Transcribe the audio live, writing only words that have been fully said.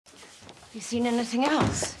You seen anything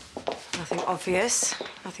else? Nothing obvious.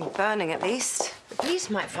 Nothing burning, at least. The police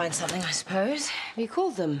might find something, I suppose. Have you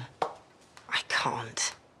called them? I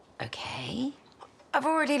can't. Okay. I've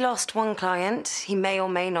already lost one client. He may or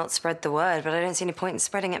may not spread the word, but I don't see any point in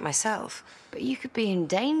spreading it myself. But you could be in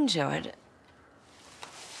danger.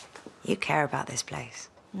 You care about this place.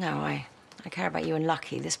 No, I care about you and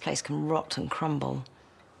Lucky. This place can rot and crumble.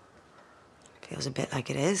 Feels a bit like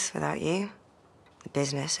it is without you. The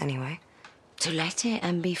business, anyway. To let it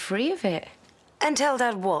and be free of it. And tell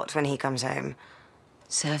Dad what when he comes home?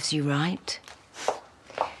 Serves you right.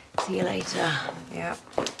 See you later. Yep.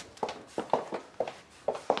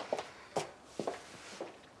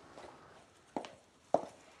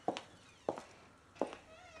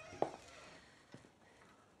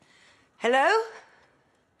 Hello?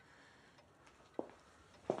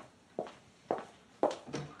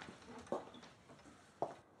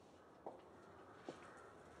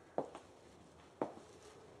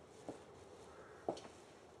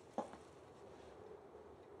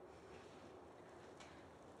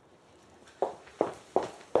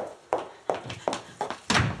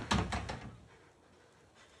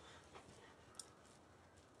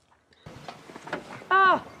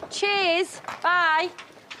 Oh, cheers. Bye.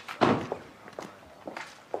 Hiya.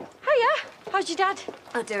 How's your dad?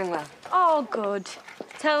 Oh, doing well. Oh, good.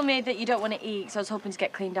 Tell me that you don't want to eat, because I was hoping to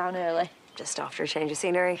get cleaned down early. Just after a change of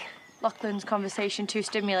scenery. Lachlan's conversation too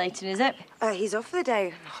stimulating, is it? He's off for the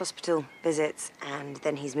day. Hospital visits, and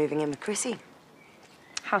then he's moving in with Chrissy.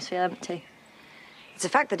 House feel empty. It's the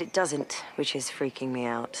fact that it doesn't, which is freaking me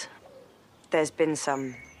out. There's been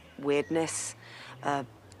some weirdness. A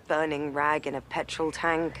burning rag in a petrol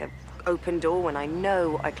tank, an open door when I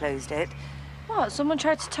know I closed it. What, someone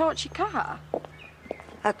tried to torch your car?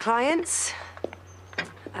 Clients?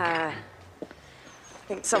 I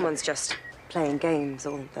think someone's just playing games,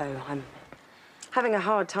 although I'm having a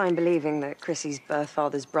hard time believing that Chrissy's birth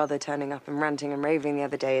father's brother turning up and ranting and raving the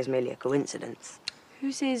other day is merely a coincidence.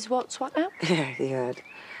 Whose is what's what now? Yeah, you heard.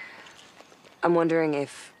 I'm wondering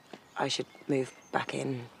if I should move back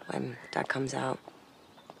in when Dad comes out.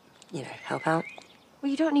 You know, help out. Well,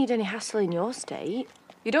 you don't need any hassle in your state.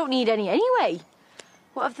 You don't need any anyway.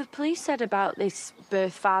 What have the police said about this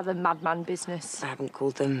birth father madman business? I haven't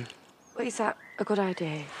called them. Well, is that a good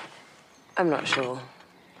idea? I'm not sure.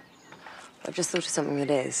 I've just thought of something that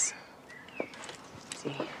is.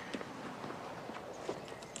 See?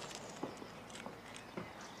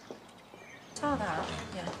 Saw that,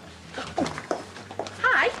 yeah.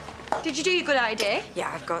 Hi. Did you do your good idea?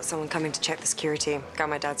 Yeah, I've got someone coming to check the security. Gun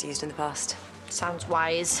my dad's used in the past. Sounds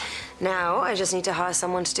wise. Now, I just need to hire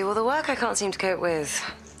someone to do all the work I can't seem to cope with.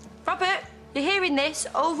 Robert, you're hearing this?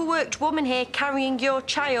 Overworked woman here carrying your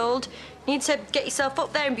child. You need to get yourself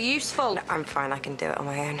up there and be useful. No, I'm fine, I can do it on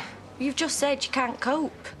my own. You've just said you can't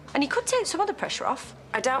cope. And you could take some of the pressure off.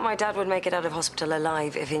 I doubt my dad would make it out of hospital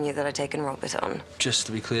alive if he knew that I'd taken Robert on. Just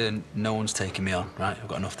to be clear, no one's taking me on, right? I've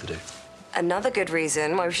got enough to do. Another good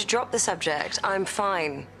reason why we should drop the subject. I'm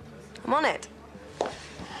fine. I'm on it.